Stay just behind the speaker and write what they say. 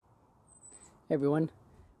Hey everyone,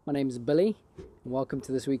 my name is Billy, and welcome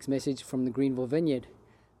to this week's message from the Greenville Vineyard.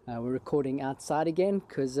 We're recording outside again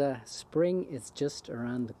because spring is just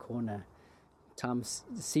around the corner.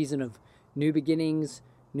 Season of new beginnings,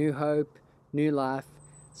 new hope, new life.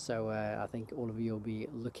 So I think all of you will be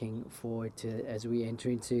looking forward to as we enter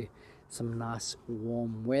into some nice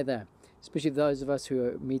warm weather, especially those of us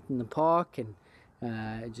who meet in the park and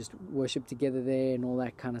just worship together there and all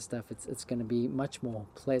that kind of stuff. It's going to be much more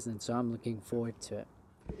pleasant, so I'm looking forward to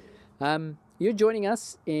it. You're joining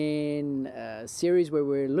us in a series where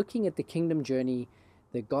we're looking at the kingdom journey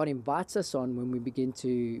that God invites us on when we begin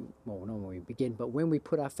to, well, not when we begin, but when we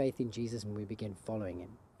put our faith in Jesus and we begin following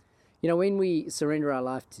Him. You know, when we surrender our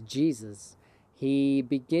life to Jesus, He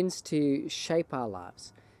begins to shape our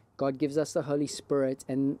lives. God gives us the Holy Spirit,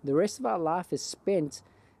 and the rest of our life is spent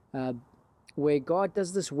where God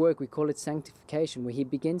does this work. We call it sanctification, where He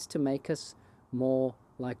begins to make us more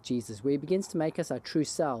like Jesus, where He begins to make us our true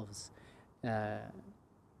selves, where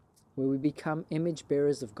we become image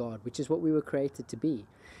bearers of God, which is what we were created to be.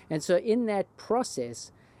 And so in that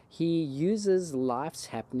process, He uses life's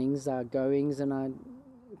happenings, our goings and our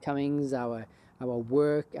comings, our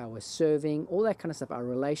work, our serving, all that kind of stuff, our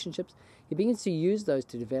relationships. He begins to use those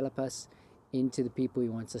to develop us into the people He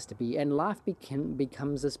wants us to be. And life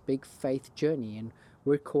becomes this big faith journey, and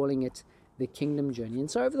we're calling it the kingdom journey.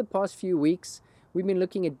 And so over the past few weeks, we've been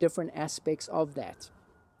looking at different aspects of that.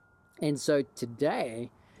 And so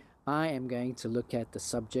today, I am going to look at the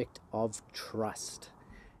subject of trust.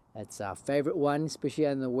 That's our favorite one, especially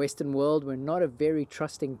in the Western world. We're not a very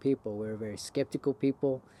trusting people. We're a very skeptical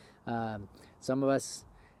people. Some of us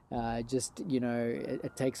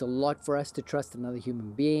it takes a lot for us to trust another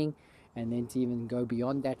human being. And then to even go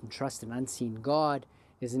beyond that and trust an unseen God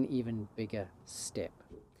is an even bigger step.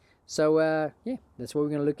 So, that's what we're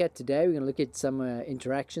going to look at today. We're going to look at some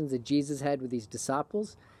interactions that Jesus had with His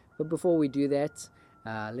disciples. But before we do that,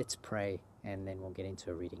 let's pray, and then we'll get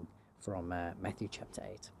into a reading from Matthew chapter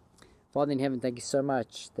 8. Father in heaven, thank you so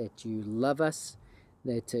much that you love us,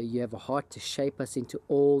 that you have a heart to shape us into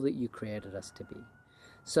all that you created us to be.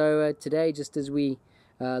 So today, just as we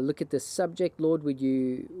look at this subject, Lord, would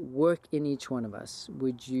you work in each one of us?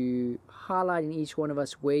 Would you highlight in each one of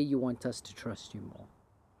us where you want us to trust you more?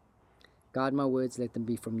 Guard my words, let them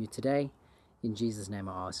be from you today. In Jesus' name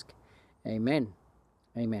I ask. Amen.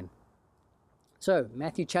 Amen. So,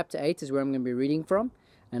 Matthew chapter 8 is where I'm going to be reading from,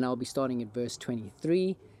 and I'll be starting at verse 23.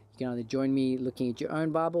 You can either join me looking at your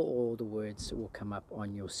own Bible, or the words will come up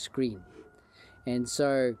on your screen. And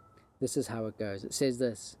so, this is how it goes. It says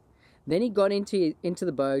this: Then He got into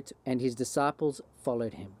the boat, and His disciples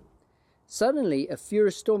followed Him. Suddenly, a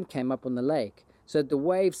furious storm came up on the lake, so that the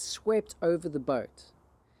waves swept over the boat.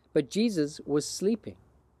 But Jesus was sleeping.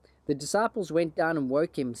 The disciples went down and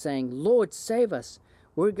woke Him, saying, "Lord, save us,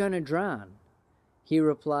 we're going to drown." He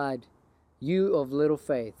replied, "You of little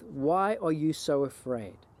faith, why are you so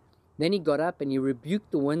afraid?" Then He got up and He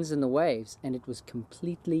rebuked the winds and the waves, and it was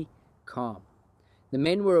completely calm. The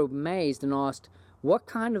men were amazed and asked, "What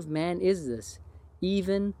kind of man is this?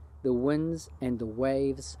 Even the winds and the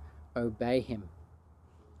waves obey Him."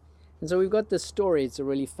 And so we've got this story. It's a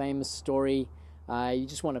really famous story. You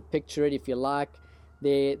just want to picture it if you like.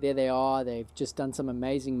 There they are. They've just done some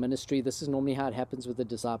amazing ministry. This is normally how it happens with the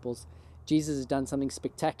disciples. Jesus has done something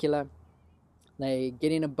spectacular. They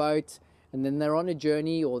get in a boat, and then they're on a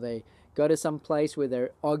journey, or they go to some place where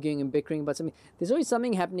they're arguing and bickering about something. There's always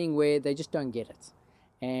something happening where they just don't get it,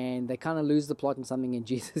 and they kind of lose the plot in something, and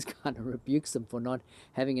Jesus kind of rebukes them for not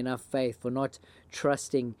having enough faith, for not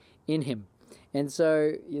trusting in Him. And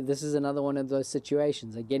so this is another one of those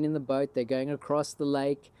situations. They get in the boat, they're going across the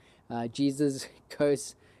lake. Jesus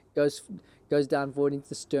goes down forward into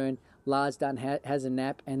the stern, lies down, has a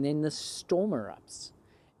nap, and then the storm erupts.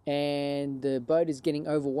 And the boat is getting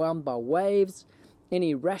overwhelmed by waves.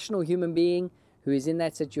 Any rational human being who is in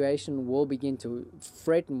that situation will begin to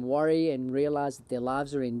fret and worry and realize that their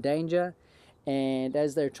lives are in danger. And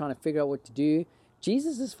as they're trying to figure out what to do,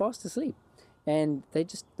 Jesus is fast asleep, and they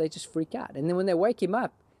just freak out. And then when they wake Him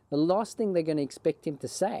up, the last thing they're going to expect Him to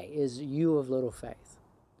say is, "You of little faith."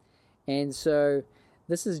 And so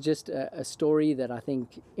this is just a story that I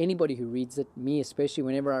think anybody who reads it, me especially,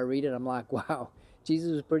 whenever I read it, I'm like, wow,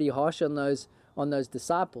 Jesus was pretty harsh on those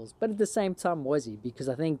disciples. But at the same time, was He? Because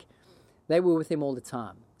I think they were with Him all the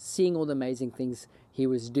time, seeing all the amazing things He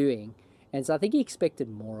was doing. And so I think He expected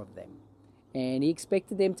more of them. And He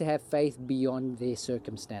expected them to have faith beyond their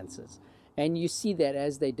circumstances. And you see that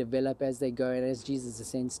as they develop, as they go, and as Jesus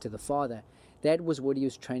ascends to the Father, that was what He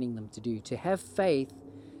was training them to do, to have faith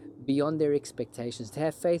beyond their expectations, to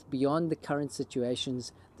have faith beyond the current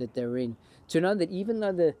situations that they're in, to know that even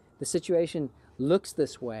though the situation looks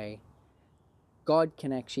this way, God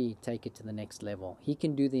can actually take it to the next level. He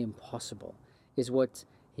can do the impossible, is what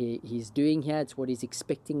he's doing here. It's what he's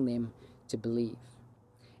expecting them to believe.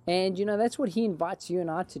 And, that's what he invites you and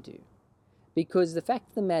I to do. Because the fact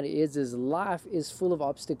of the matter is life is full of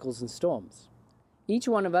obstacles and storms. Each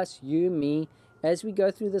one of us, you, me, as we go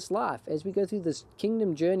through this life, as we go through this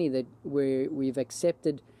kingdom journey that we've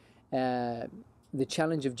accepted the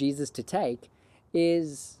challenge of Jesus to take,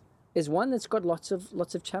 is one that's got lots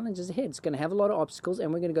of challenges ahead. It's going to have a lot of obstacles,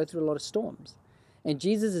 and we're going to go through a lot of storms. And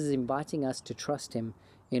Jesus is inviting us to trust him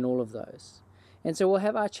in all of those. And so we'll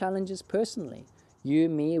have our challenges personally. You,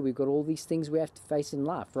 me, we've got all these things we have to face in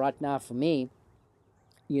life. Right now, for me,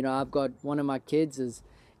 I've got one of my kids is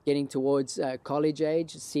getting towards college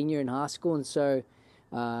age, senior in high school, and so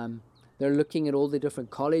they're looking at all the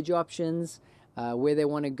different college options, where they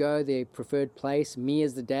want to go, their preferred place. Me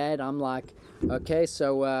as the dad, I'm like, okay,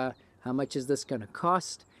 so how much is this going to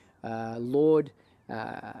cost? Lord,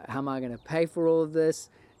 how am I going to pay for all of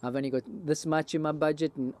this? I've only got this much in my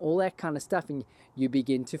budget and all that kind of stuff. And you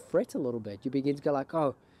begin to fret a little bit. You begin to go like,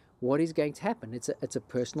 oh, what is going to happen? It's a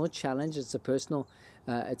personal challenge. It's a personal,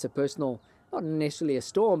 not necessarily a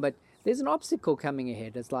storm, but there's an obstacle coming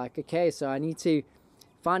ahead. It's like, okay, so I need to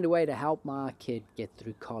find a way to help my kid get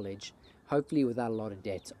through college, hopefully without a lot of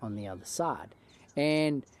debt on the other side.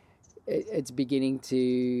 And it's beginning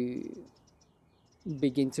to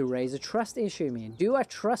raise a trust issue in me. Do I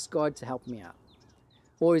trust God to help me out?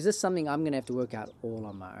 Or is this something I'm going to have to work out all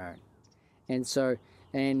on my own?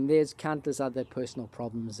 And there's countless other personal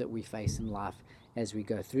problems that we face in life as we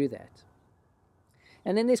go through that.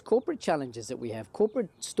 And then there's corporate challenges that we have,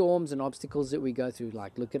 corporate storms and obstacles that we go through.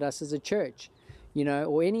 Like, look at us as a church,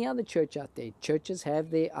 or any other church out there. Churches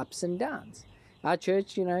have their ups and downs. Our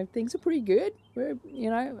church, things are pretty good.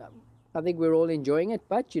 I think we're all enjoying it,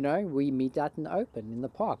 but, we meet out in the open, in the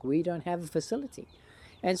park. We don't have a facility.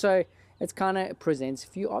 And so it kind of presents a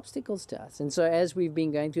few obstacles to us. And so as we've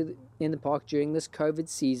been going through in the park during this COVID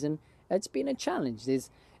season, it's been a challenge.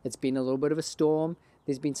 It's been a little bit of a storm.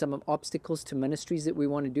 There's been some obstacles to ministries that we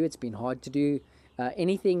want to do. It's been hard to do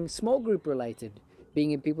anything small group related.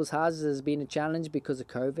 Being in people's houses has been a challenge because of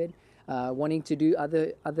COVID. Wanting to do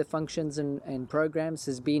other functions and programs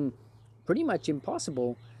has been pretty much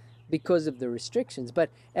impossible because of the restrictions.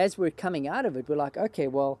 But as we're coming out of it, we're like, okay,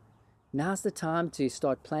 well, now's the time to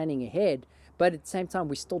start planning ahead. But at the same time,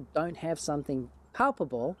 we still don't have something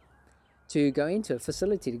palpable to go into, a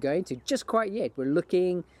facility to go into just quite yet. We're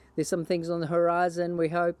looking, there's some things on the horizon, we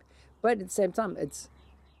hope. But at the same time,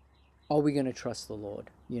 are we going to trust the Lord?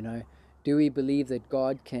 Do we believe that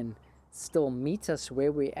God can still meet us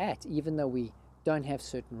where we're at, even though we don't have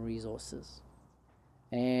certain resources?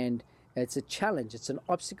 And it's a challenge, it's an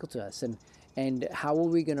obstacle to us. And how are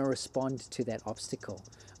we going to respond to that obstacle?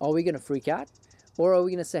 Are we going to freak out? Or are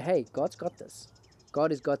we going to say, hey, God's got this.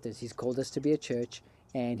 God has got this. He's called us to be a church,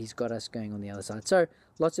 and he's got us going on the other side. So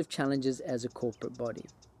lots of challenges as a corporate body.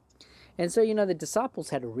 And so, the disciples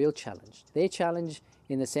had a real challenge. Their challenge,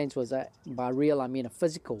 in the sense, was by real, I mean a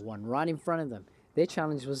physical one right in front of them. Their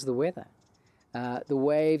challenge was the weather, the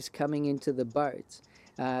waves coming into the boat,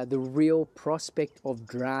 the real prospect of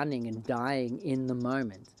drowning and dying in the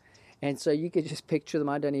moment. And so you could just picture them.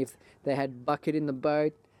 I don't know if they had bucket in the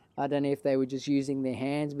boat. I don't know if they were just using their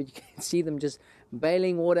hands, but you can see them just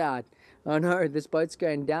bailing water out. Oh no, this boat's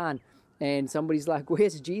going down. And somebody's like,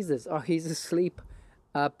 where's Jesus? Oh, he's asleep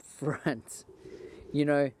up front.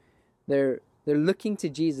 They're looking to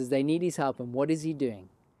Jesus. They need his help. And what is he doing?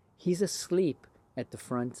 He's asleep at the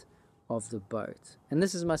front of the boat. And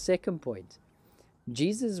this is my second point.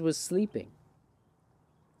 Jesus was sleeping.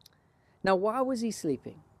 Now, why was he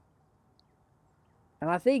sleeping? And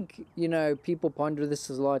I think, people ponder this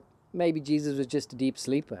a lot. Maybe Jesus was just a deep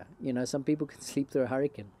sleeper. Some people can sleep through a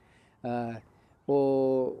hurricane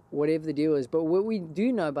or whatever the deal is. But what we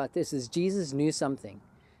do know about this is Jesus knew something.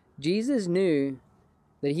 Jesus knew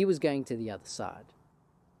that he was going to the other side.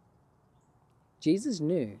 Jesus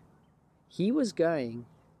knew he was going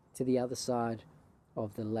to the other side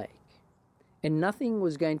of the lake. And nothing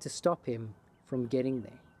was going to stop him from getting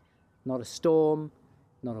there. Not a storm,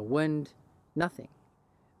 not a wind, nothing.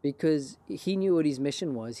 Because he knew what his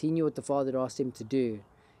mission was. He knew what the Father had asked him to do.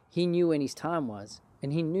 He knew when his time was.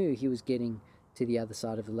 And he knew he was getting to the other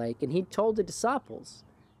side of the lake. And he told the disciples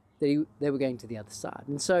that they were going to the other side.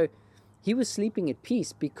 And so he was sleeping at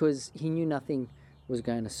peace because he knew nothing was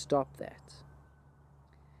going to stop that.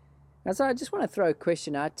 And so I just want to throw a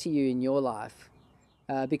question out to you in your life.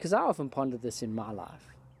 Because I often ponder this in my life.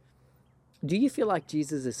 Do you feel like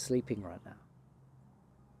Jesus is sleeping right now?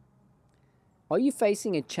 Are you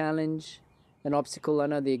facing a challenge, an obstacle? I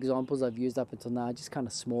know the examples I've used up until now are just kind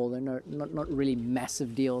of small. They're not really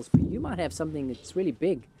massive deals, but you might have something that's really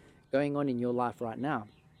big going on in your life right now.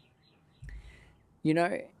 You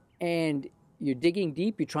know, and you're digging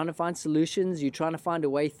deep, you're trying to find solutions, you're trying to find a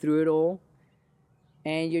way through it all.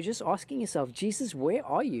 And you're just asking yourself, Jesus, where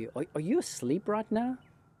are you? Are you asleep right now?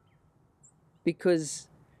 Because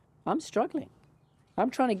I'm struggling. I'm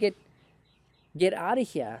trying to get out of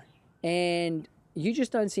here, and you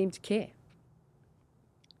just don't seem to care.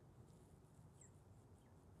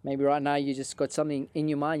 Maybe right now you just got something in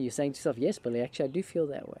your mind. You're saying to yourself, yes, Billy, actually I do feel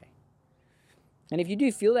that way. And if you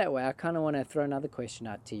do feel that way, I kind of want to throw another question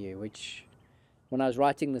out to you, which when I was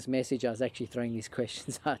writing this message, I was actually throwing these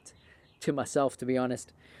questions out to myself, to be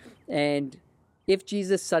honest. And if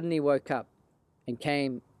Jesus suddenly woke up and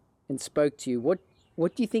came and spoke to you, what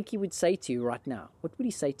do you think he would say to you right now? What would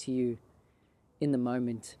he say to you in the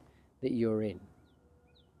moment that you're in?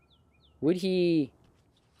 Would he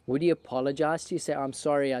apologize to you, say, I'm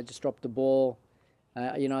sorry, I just dropped the ball.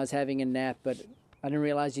 I was having a nap, but I didn't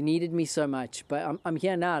realize you needed me so much. But I'm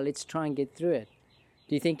here now, let's try and get through it.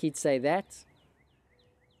 Do you think he'd say that?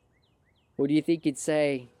 Or do you think he'd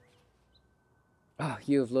say, oh,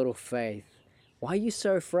 you have little faith. Why are you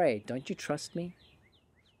so afraid? Don't you trust me?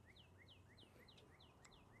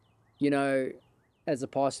 As a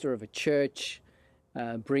pastor of a church,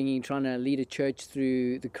 trying to lead a church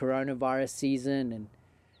through the coronavirus season and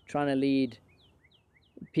trying to lead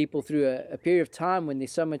people through a period of time when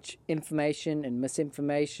there's so much information and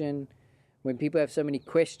misinformation, when people have so many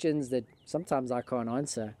questions that sometimes I can't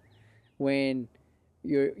answer, when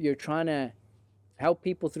you're trying to help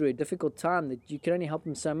people through a difficult time that you can only help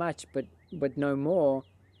them so much, but no more.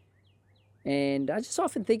 And I just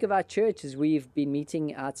often think of our church as we've been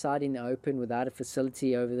meeting outside in the open without a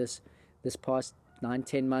facility over this past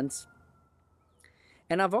 9-10 months.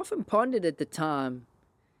 And I've often pondered at the time,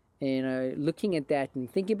 looking at that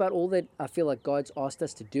and thinking about all that I feel like God's asked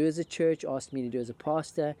us to do as a church, asked me to do as a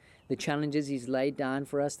pastor, the challenges he's laid down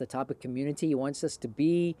for us, the type of community he wants us to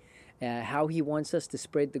be, how he wants us to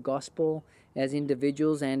spread the gospel as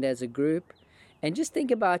individuals and as a group. And just think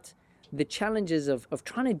about the challenges of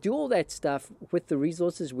trying to do all that stuff with the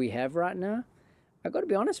resources we have right now. I've got to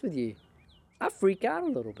be honest with you, I freak out a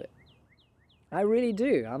little bit. I really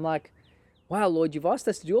do. I'm like, wow, Lord, you've asked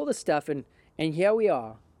us to do all this stuff, and here we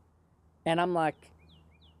are. And I'm like,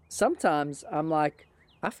 sometimes I'm like,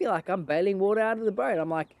 I feel like I'm bailing water out of the boat. I'm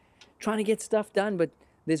like trying to get stuff done, but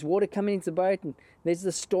there's water coming into the boat, and there's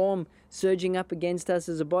the storm surging up against us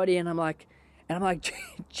as a body. And I'm like,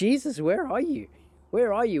 Jesus, where are you?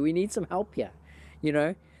 Where are you? We need some help here.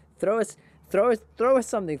 Throw us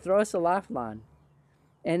something. Throw us a lifeline.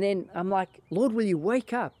 And then I'm like, Lord, will you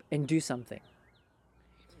wake up and do something?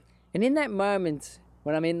 And in that moment,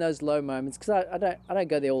 when I'm in those low moments, because I don't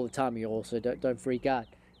go there all the time. You also don't freak out.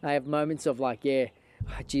 I have moments of like,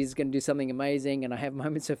 Jesus is going to do something amazing, and I have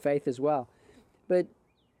moments of faith as well. But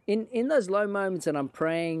in those low moments, and I'm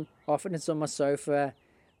praying, often it's on my sofa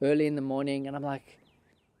early in the morning, and I'm like,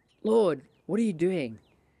 Lord, what are you doing?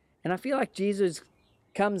 And I feel like Jesus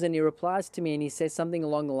comes and he replies to me, and he says something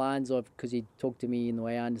along the lines of, because he talked to me in the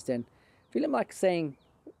way I understand, I feel him like saying,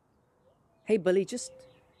 hey, Billy, just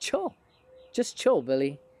chill. Just chill,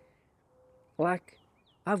 Billy. Like,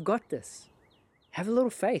 I've got this. Have a little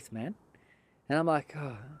faith, man. And I'm like,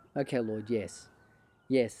 oh, okay, Lord, yes.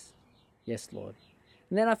 Yes, Lord.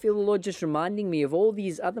 And then I feel the Lord just reminding me of all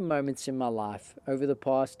these other moments in my life over the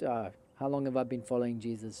past, how long have I been following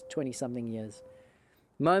Jesus? 20-something years.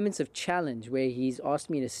 Moments of challenge where he's asked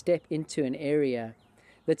me to step into an area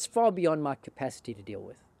that's far beyond my capacity to deal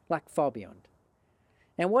with. Like, far beyond.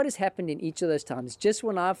 And what has happened in each of those times, just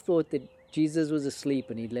when I've thought that Jesus was asleep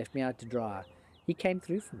and he'd left me out to dry, he came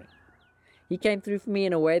through for me. He came through for me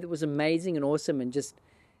in a way that was amazing and awesome, and just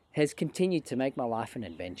has continued to make my life an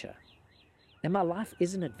adventure. And my life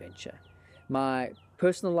is an adventure. My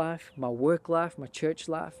personal life, my work life, my church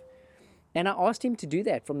life. And I asked him to do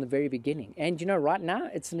that from the very beginning. And right now,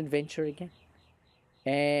 it's an adventure again.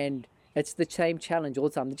 And it's the same challenge all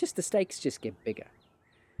the time. Just the stakes just get bigger.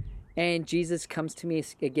 And Jesus comes to me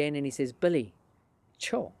again and he says, Billy,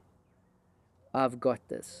 chill. I've got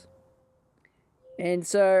this. And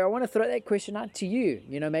so I want to throw that question out to you.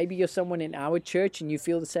 Maybe you're someone in our church and you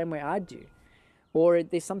feel the same way I do. Or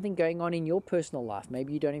there's something going on in your personal life.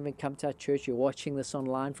 Maybe you don't even come to our church. You're watching this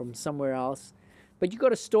online from somewhere else. But you've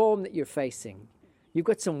got a storm that you're facing. You've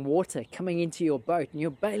got some water coming into your boat and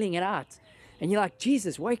you're bailing it out. And you're like,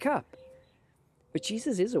 Jesus, wake up. But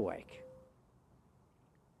Jesus is awake.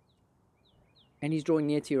 And he's drawing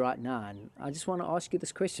near to you right now. And I just want to ask you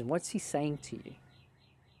this question. What's he saying to you?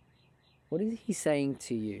 What is he saying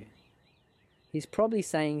to you? He's probably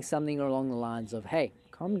saying something along the lines of, hey,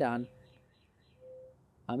 calm down.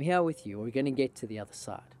 I'm here with you. We're going to get to the other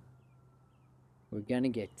side. We're going to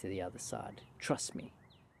get to the other side. Trust me.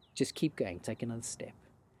 Just keep going. Take another step.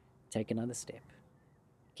 Take another step.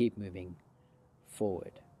 Keep moving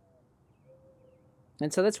forward.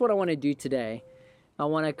 And so that's what I want to do today. I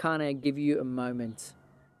want to kind of give you a moment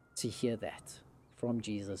to hear that from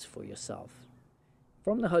Jesus for yourself.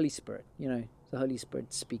 From the Holy Spirit. You know, the Holy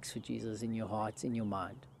Spirit speaks for Jesus in your heart, in your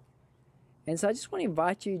mind. And so I just want to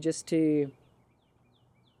invite you just to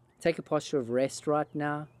take a posture of rest right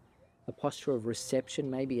now. A posture of reception.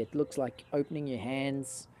 Maybe it looks like opening your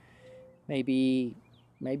hands. Maybe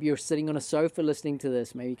you're sitting on a sofa listening to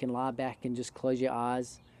this. Maybe you can lie back and just close your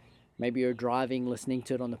eyes. Maybe you're driving, listening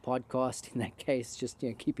to it on the podcast. In that case, just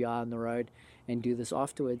keep your eye on the road and do this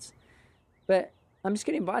afterwards. But I'm just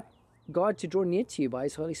going to invite God to draw near to you by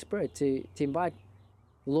His Holy Spirit, to invite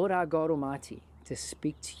Lord our God Almighty to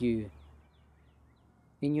speak to you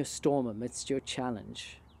in your storm, amidst your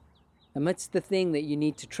challenge, amidst the thing that you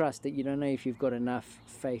need to trust that you don't know if you've got enough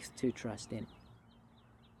faith to trust in.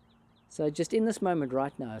 So just in this moment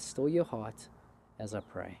right now, still your heart as I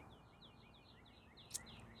pray.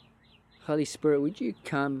 Holy Spirit, would you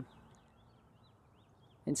come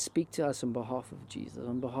and speak to us on behalf of Jesus,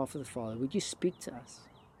 on behalf of the Father? Would you speak to us?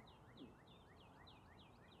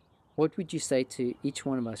 What would you say to each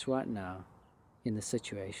one of us right now in the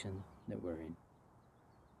situation that we're in?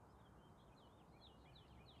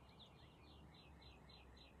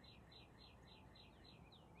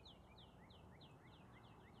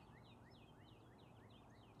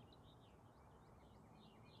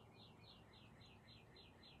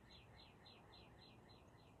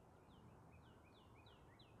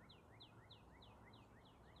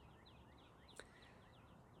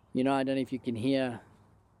 I don't know if you can hear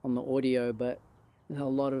on the audio, but there's a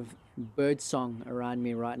lot of bird song around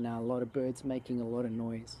me right now, a lot of birds making a lot of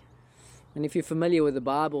noise. And if you're familiar with the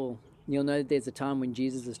Bible, you'll know that there's a time when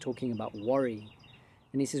Jesus is talking about worry.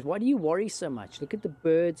 And he says, why do you worry so much? Look at the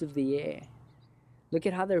birds of the air. Look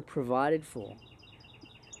at how they're provided for.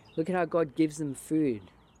 Look at how God gives them food.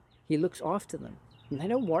 He looks after them. And they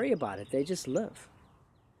don't worry about it. They just live.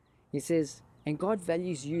 He says, and God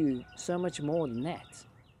values you so much more than that.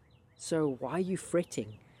 So why are you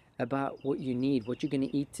fretting about what you need, what you're going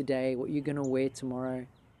to eat today, what you're going to wear tomorrow?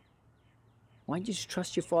 Why don't you just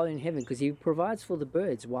trust your Father in heaven? Because He provides for the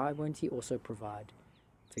birds. Why won't He also provide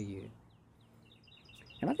for you?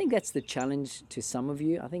 And I think that's the challenge to some of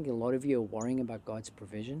you. I think a lot of you are worrying about God's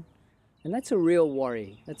provision. And that's a real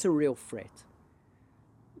worry. That's a real fret.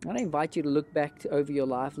 And I invite you to look back over your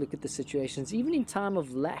life, look at the situations, even in time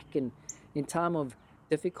of lack and in time of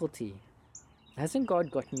difficulty. Hasn't God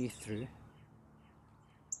gotten you through?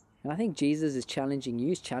 And I think Jesus is challenging you,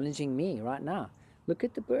 He's challenging me right now. Look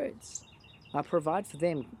at the birds. I provide for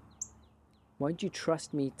them. Won't you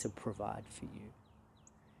trust me to provide for you?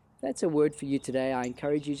 That's a word for you today. I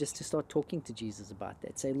encourage you just to start talking to Jesus about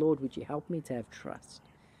that. Say, Lord, would you help me to have trust?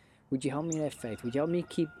 Would you help me to have faith? Would you help me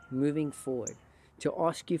keep moving forward, to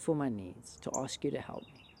ask you for my needs, to ask you to help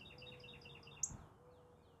me?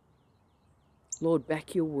 Lord,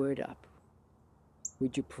 back your word up.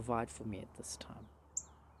 Would you provide for me at this time?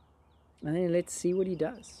 And then let's see what He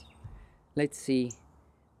does. Let's see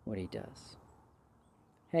what He does.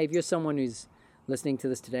 Hey, if you're someone who's listening to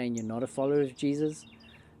this today and you're not a follower of Jesus,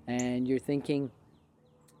 and you're thinking,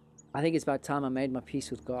 I think it's about time I made my peace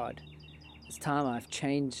with God. It's time I've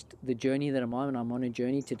changed the journey that I'm on. I'm on a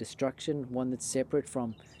journey to destruction, one that's separate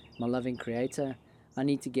from my loving Creator. I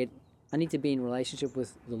need to be in relationship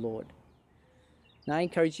with the Lord. Now I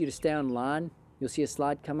encourage you to stay online. You'll see a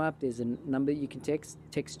slide come up. There's a number you can text.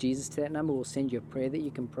 Text Jesus to that number. We'll send you a prayer that you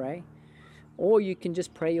can pray. Or you can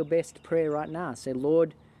just pray your best prayer right now. Say,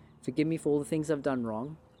 Lord, forgive me for all the things I've done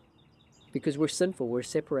wrong. Because we're sinful. We're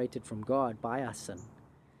separated from God by our sin.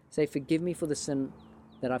 Say, forgive me for the sin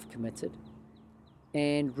that I've committed.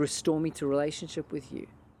 And restore me to relationship with you.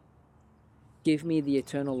 Give me the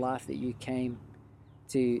eternal life that you came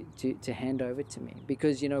to hand over to me.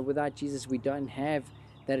 Because, without Jesus, we don't have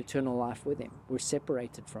that eternal life with Him. We're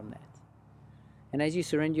separated from that. And as you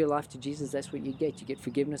surrender your life to Jesus, that's what you get. You get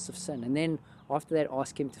forgiveness of sin. And then after that,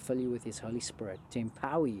 ask Him to fill you with His Holy Spirit, to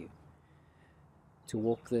empower you to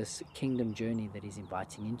walk this kingdom journey that He's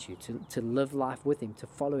inviting into you, to live life with Him, to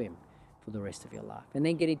follow Him for the rest of your life. And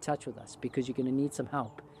then get in touch with us, because you're going to need some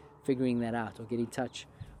help figuring that out, or get in touch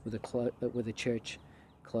with a church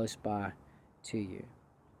close by to you.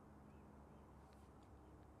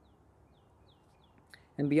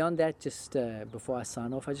 And beyond that, just before I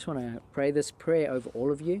sign off, I just want to pray this prayer over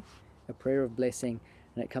all of you, a prayer of blessing.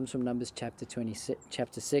 And it comes from Numbers chapter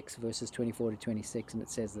 6, verses 24 to 26. And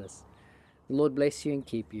it says this: "The Lord bless you and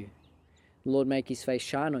keep you. The Lord make his face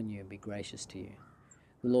shine on you and be gracious to you.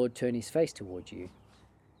 The Lord turn his face toward you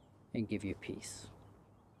and give you peace."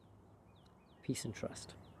 Peace and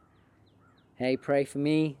trust. Hey, pray for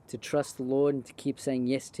me to trust the Lord and to keep saying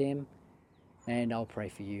yes to him. And I'll pray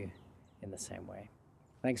for you in the same way.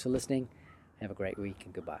 Thanks for listening. Have a great week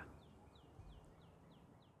and goodbye.